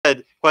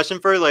said, question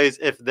for Lays,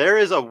 if there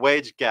is a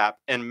wage gap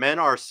and men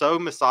are so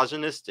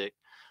misogynistic,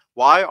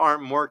 why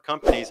aren't more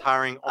companies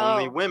hiring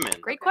only women?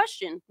 Great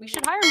question. We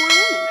should hire more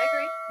women. I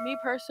agree. Me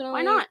personally,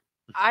 Why not?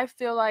 I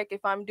feel like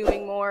if I'm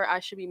doing more, I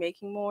should be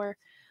making more.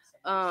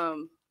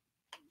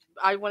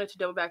 I wanted to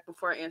double back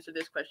before I answer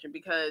this question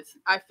because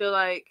I feel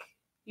like,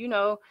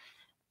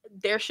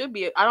 there should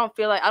be. I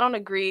don't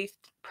agree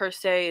per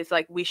se. It's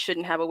like we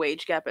shouldn't have a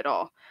wage gap at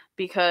all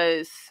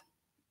because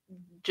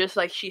just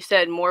like she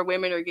said, more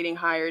women are getting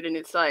hired, and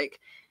it's like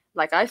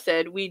I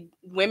said,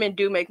 women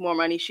do make more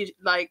money. She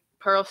like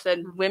Pearl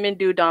said, women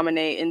do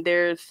dominate, and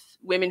there's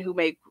women who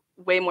make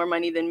way more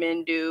money than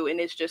men do, and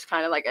it's just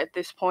kind of like at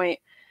this point,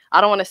 I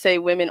don't want to say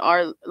women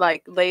are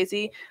like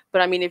lazy,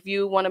 but I mean if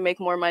you want to make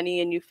more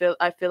money and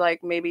I feel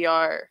like maybe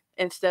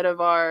instead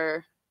of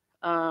our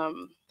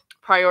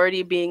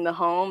priority being the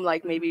home,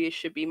 like maybe it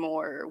should be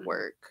more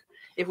work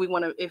if we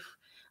want to.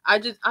 I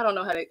don't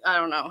know how to, I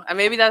don't know.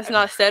 Maybe that's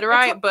not said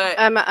right, but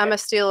I'm a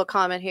steal a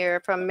comment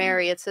here from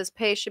Mary. It says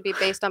pay should be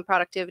based on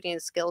productivity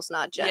and skills,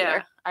 not gender.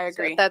 Yeah, I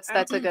agree. So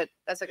that's a good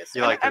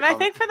Like and I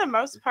think for the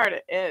most part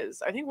it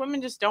is. I think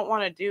women just don't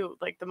want to do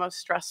like the most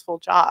stressful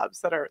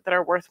jobs that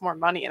are worth more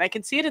money. And I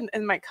can see it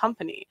in my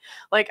company.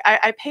 Like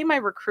I pay my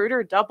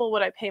recruiter double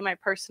what I pay my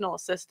personal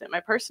assistant. My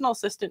personal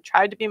assistant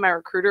tried to be my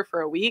recruiter for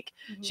a week.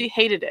 Mm-hmm. She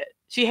hated it.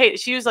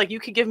 She was like, you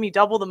could give me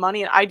double the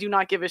money and I do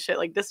not give a shit.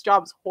 Like this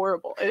job's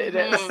horrible. It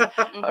is.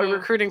 Mm-hmm.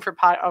 Recruiting for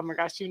oh my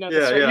gosh, you know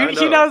the struggle.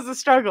 She knows the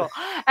struggle.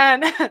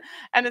 And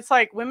it's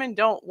like women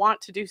don't want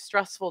to do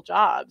stressful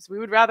jobs. We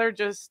would rather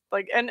just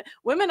like, and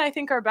women I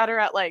think are better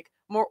at like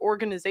more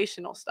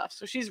organizational stuff.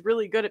 So she's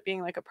really good at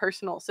being like a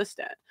personal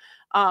assistant.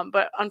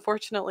 But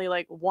unfortunately,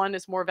 like one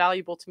is more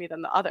valuable to me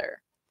than the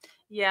other.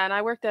 Yeah, and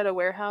I worked at a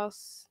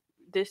warehouse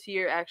this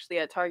year, actually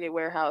at Target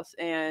warehouse,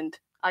 and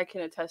I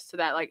can attest to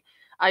that. Like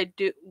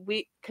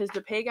because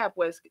the pay gap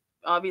was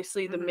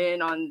obviously the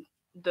men on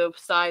the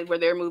side where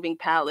they're moving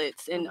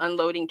pallets and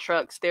unloading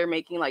trucks, they're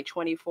making like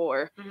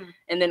 24.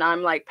 And then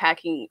I'm like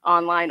packing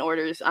online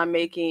orders, I'm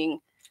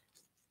making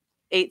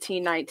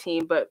 18,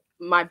 19, but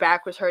my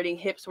back was hurting,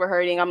 hips were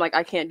hurting. I'm like,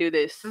 I can't do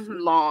this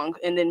long.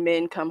 And then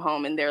men come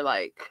home and they're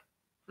like,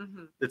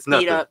 it's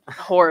nothing. Beat up,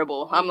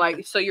 horrible. I'm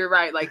like, so you're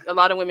right. Like a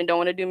lot of women don't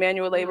want to do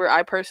manual labor.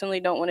 I personally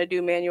don't want to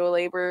do manual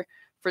labor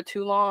for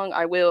too long.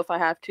 I will if I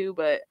have to,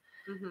 but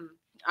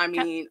I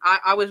mean,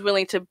 I was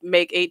willing to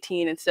make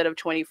 18 instead of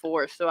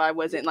 24, so I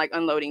wasn't like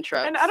unloading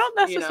trucks. And I don't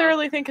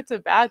necessarily think it's a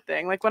bad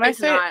thing. Like when I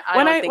say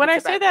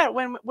that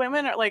when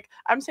women are like,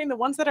 I'm saying the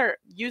ones that are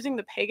using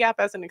the pay gap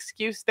as an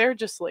excuse, they're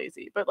just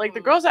lazy. But like the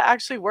girls that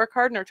actually work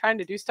hard and are trying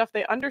to do stuff,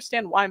 they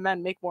understand why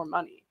men make more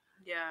money.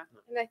 Yeah.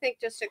 And I think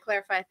just to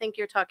clarify, I think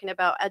you're talking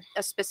about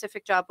a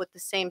specific job with the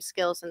same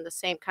skills and the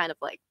same kind of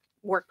like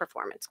work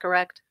performance,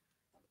 correct?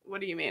 What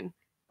do you mean?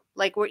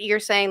 Like what you're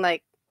saying,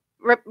 like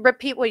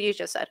repeat what you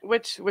just said.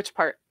 Which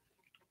part?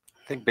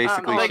 I think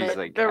basically she's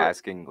like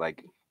asking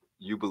like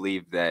you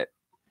believe that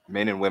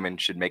men and women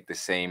should make the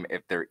same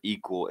if they're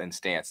equal in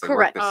stance. They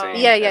correct. Work the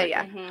same.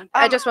 Yeah.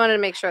 I just wanted to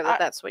make sure that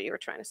that's what you were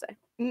trying to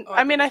say.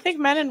 I mean, I think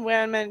men and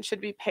women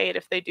should be paid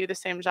if they do the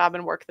same job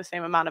and work the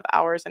same amount of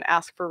hours and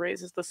ask for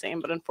raises the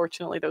same. But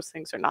unfortunately, those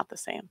things are not the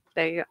same.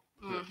 There you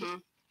go.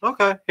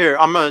 Okay, here,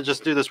 I'm going to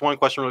just do this one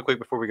question really quick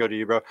before we go to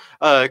you, bro.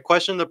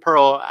 Question to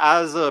Pearl.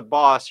 As a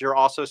boss, you're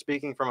also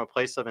speaking from a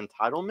place of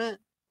entitlement?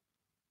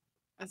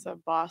 As a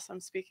boss, I'm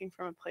speaking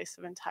from a place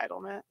of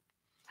entitlement.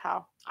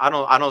 How? I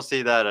don't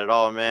see that at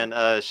all,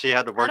 man. She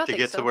had to work to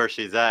get to where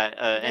she's at.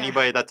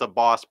 Anybody that's a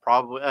boss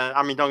probably,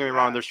 I mean, don't get me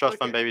wrong, there's trust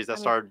fund babies that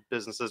start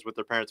businesses with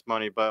their parents'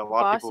 money, but a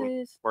lot of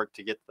people work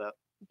to get that.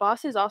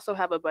 Bosses also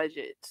have a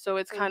budget, so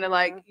it's kind of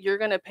like you're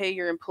going to pay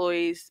your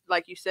employees,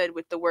 like you said,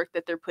 with the work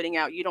that they're putting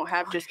out. You don't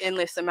have just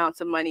endless amounts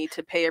of money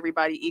to pay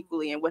everybody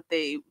equally and what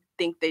they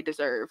think they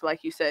deserve.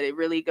 Like you said, it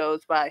really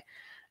goes by,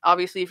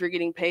 obviously, if you're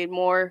getting paid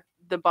more,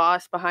 the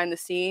boss behind the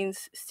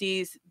scenes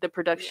sees the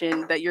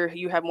production that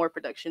you have more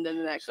production than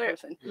the next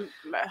person.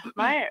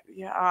 I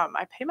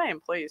pay my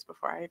employees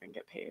before I even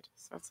get paid,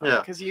 so it's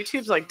like, because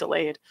YouTube's like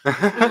delayed. All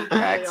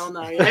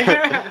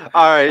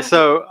right,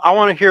 so I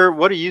want to hear,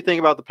 what do you think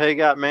about the pay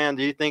gap, man?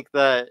 Do you think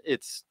that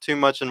it's too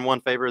much in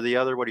one favor of the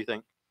other? What do you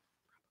think?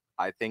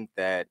 I think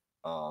that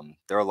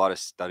there are a lot of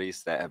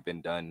studies that have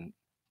been done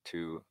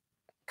to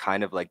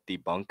kind of like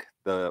debunk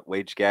the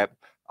wage gap.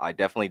 I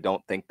definitely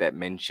don't think that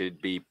men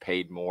should be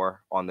paid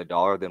more on the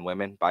dollar than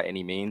women by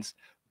any means.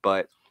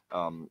 But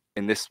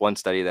in this one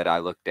study that I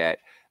looked at,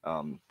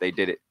 they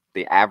did it.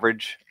 The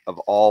average of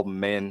all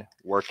men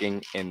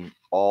working in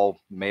all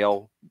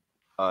male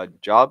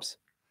jobs,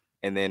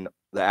 and then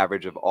the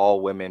average of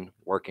all women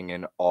working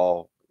in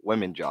all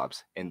women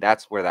jobs. And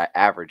that's where that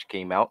average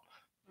came out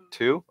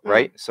to,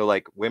 right? So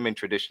like women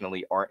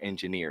traditionally aren't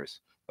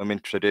engineers. Women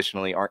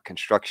traditionally aren't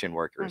construction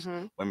workers.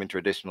 Women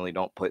traditionally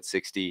don't put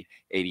 60,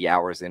 80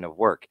 hours in of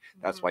work.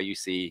 That's why you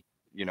see,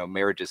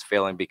 marriages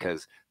failing,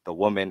 because the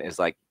woman is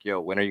like, yo,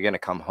 when are you going to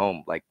come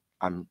home? Like,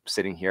 I'm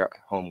sitting here at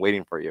home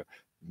waiting for you.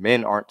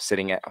 Men aren't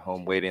sitting at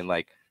home waiting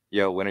like,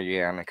 yo, when are you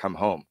going to come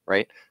home?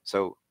 Right.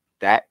 So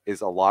that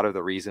is a lot of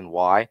the reason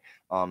why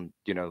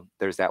you know,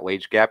 there's that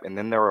wage gap. And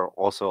then there are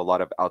also a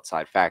lot of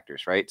outside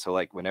factors, right? So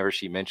like whenever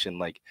she mentioned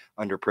like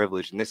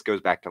underprivileged, and this goes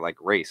back to like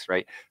race,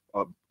 right?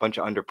 A bunch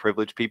of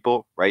underprivileged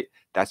people, right?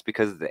 That's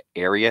because of the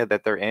area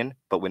that they're in.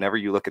 But whenever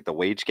you look at the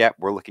wage gap,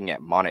 we're looking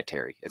at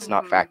monetary. It's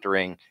not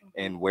factoring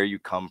in where you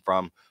come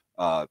from,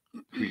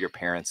 who your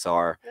parents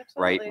are,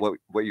 right?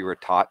 What you were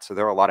taught. So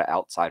there are a lot of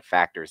outside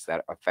factors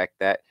that affect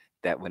that.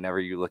 That whenever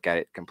you look at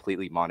it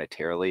completely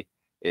monetarily,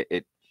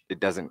 it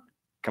doesn't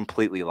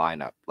completely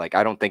line up. Like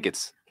I don't think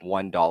it's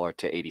 $1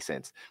 to 80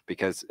 cents,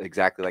 because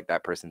exactly like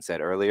that person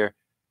said earlier,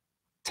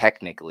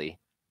 technically,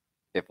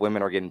 if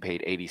women are getting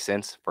paid 80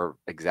 cents for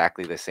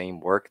exactly the same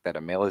work that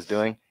a male is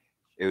doing,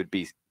 it would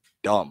be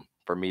dumb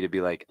for me to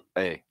be like,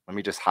 hey, let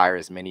me just hire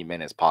as many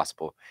men as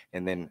possible.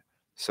 And then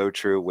so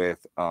true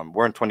with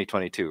we're in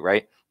 2022,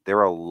 right? There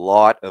are a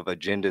lot of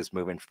agendas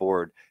moving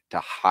forward to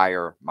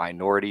hire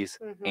minorities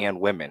and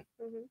women.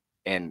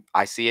 And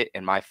I see it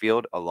in my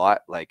field a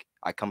lot. Like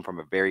I come from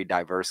a very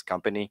diverse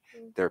company.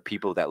 There are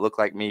people that look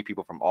like me,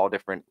 people from all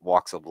different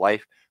walks of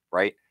life,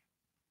 right?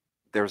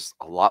 There's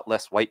a lot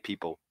less white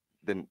people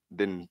than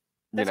than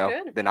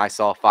I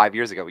saw 5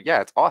 years ago.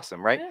 Yeah, it's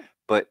awesome, right? Yeah.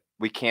 But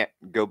we can't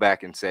go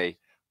back and say,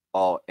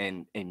 oh,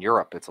 in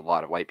Europe it's a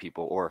lot of white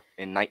people, or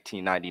in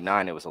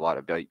 1999 it was a lot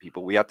of white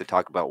people. We have to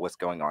talk about what's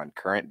going on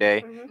current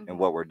day and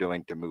what we're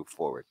doing to move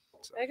forward.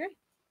 So. I agree.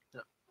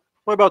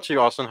 What about you,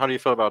 Austin? How do you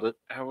feel about it?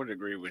 I would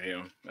agree with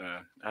him.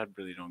 I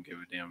really don't give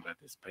a damn about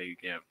this pay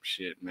gap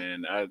shit,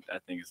 man. I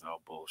think it's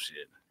all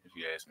bullshit, if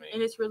you ask me.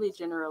 And it's really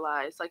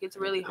generalized. Like it's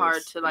really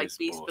hard to like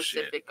be bullshit.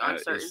 Specific on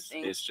certain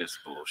things. It's just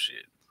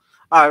bullshit.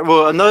 All right.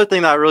 Well, another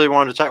thing that I really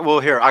wanted to check. Well,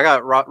 here I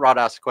got Rod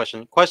asked a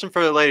question. Question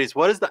for the ladies: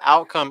 what is the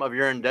outcome of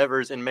your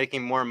endeavors in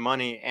making more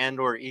money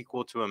and/or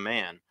equal to a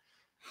man?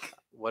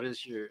 What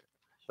is your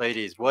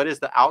ladies? What is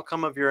the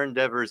outcome of your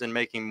endeavors in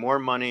making more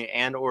money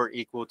and/or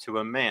equal to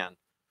a man?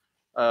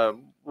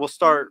 We'll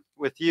start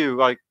with you.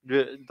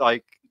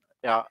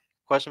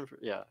 Question for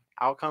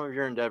outcome of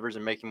your endeavors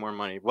in making more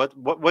money.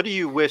 What do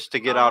you wish to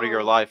get out of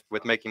your life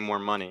with making more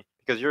money?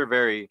 Because you're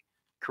very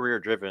career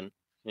driven,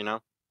 you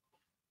know.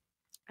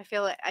 I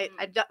feel like I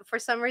for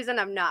some reason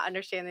I'm not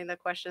understanding the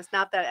question. It's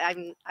not that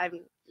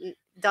I'm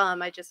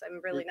dumb.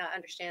 I'm really not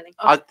understanding.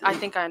 I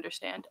think I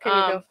understand. Can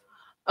you go?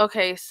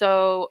 Okay,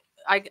 so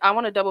I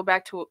want to double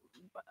back to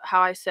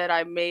how I said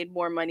I made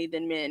more money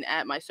than men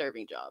at my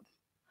serving job.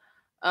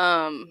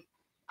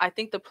 I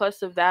think the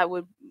plus of that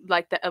would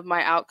of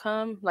my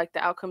outcome, like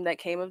the outcome that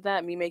came of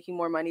that, me making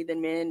more money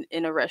than men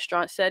in a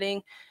restaurant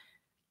setting.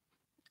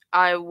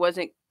 I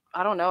wasn't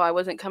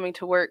coming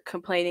to work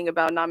complaining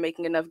about not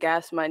making enough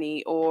gas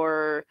money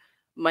or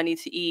money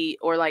to eat,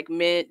 or like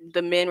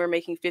the men were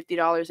making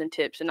 $50 in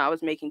tips and I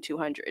was making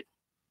 $200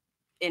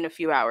 in a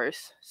few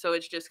hours. So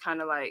it's just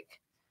kind of like,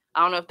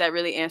 I don't know if that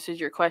really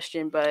answers your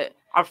question, but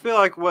I feel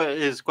like what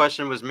his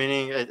question was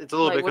meaning, it's a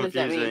little bit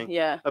confusing. Does that mean?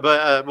 Yeah.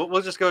 But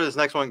we'll just go to this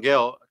next one.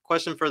 Gail,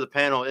 question for the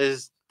panel: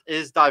 Is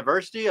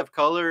diversity of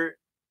color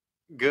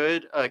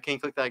good? Can you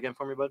click that again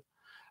for me, bud?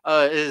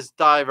 Is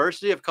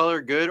diversity of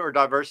color good or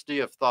diversity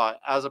of thought?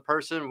 As a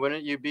person,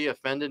 wouldn't you be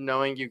offended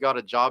knowing you got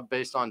a job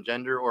based on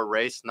gender or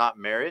race, not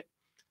merit?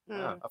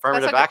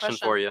 Affirmative action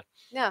for you.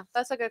 Yeah,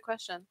 that's a good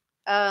question.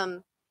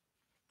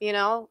 You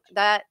know,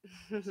 that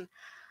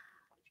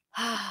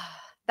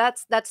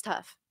that's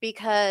tough,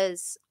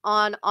 because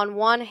on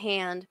one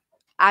hand,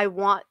 I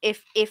want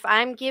if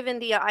I'm given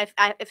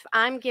if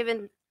I'm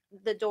given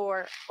the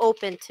door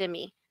open to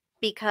me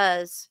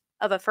because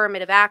of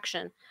affirmative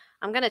action,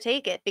 I'm going to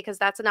take it, because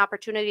that's an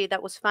opportunity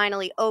that was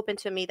finally open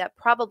to me that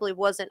probably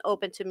wasn't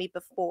open to me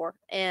before.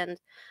 And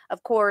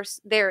of course,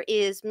 there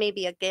is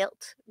maybe a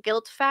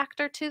guilt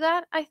factor to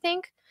that, I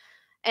think.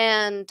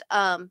 And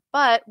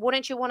but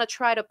wouldn't you want to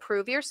try to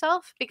prove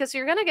yourself, because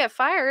you're going to get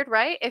fired,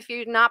 right, if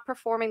you're not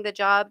performing the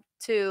job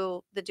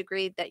to the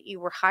degree that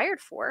you were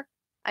hired for,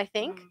 I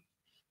think.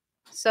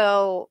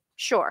 So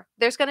sure,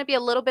 there's going to be a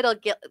little bit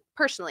of guilt.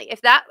 Personally,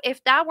 if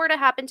that were to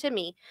happen to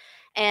me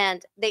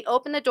and they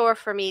open the door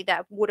for me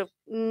that would have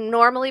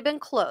normally been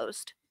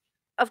closed,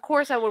 of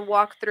course I would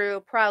walk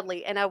through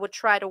proudly, and I would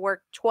try to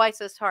work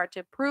twice as hard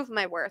to prove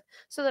my worth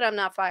so that I'm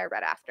not fired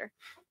right after.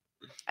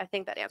 I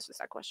think that answers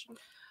that question.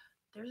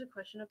 There's a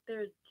question up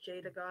there,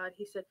 Jada God.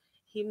 He said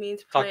he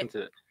means talking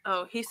to it.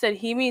 Oh, he said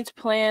he means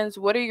plans.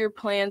 What are your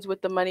plans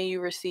with the money you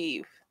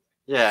receive?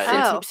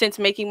 Yeah. Since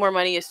making more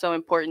money is so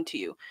important to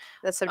you.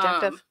 That's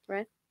subjective,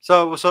 right?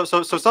 So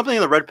something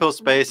in the red pill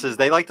space is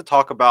they like to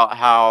talk about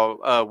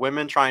how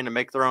women trying to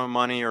make their own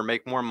money or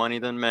make more money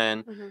than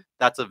men,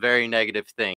 that's a very negative thing.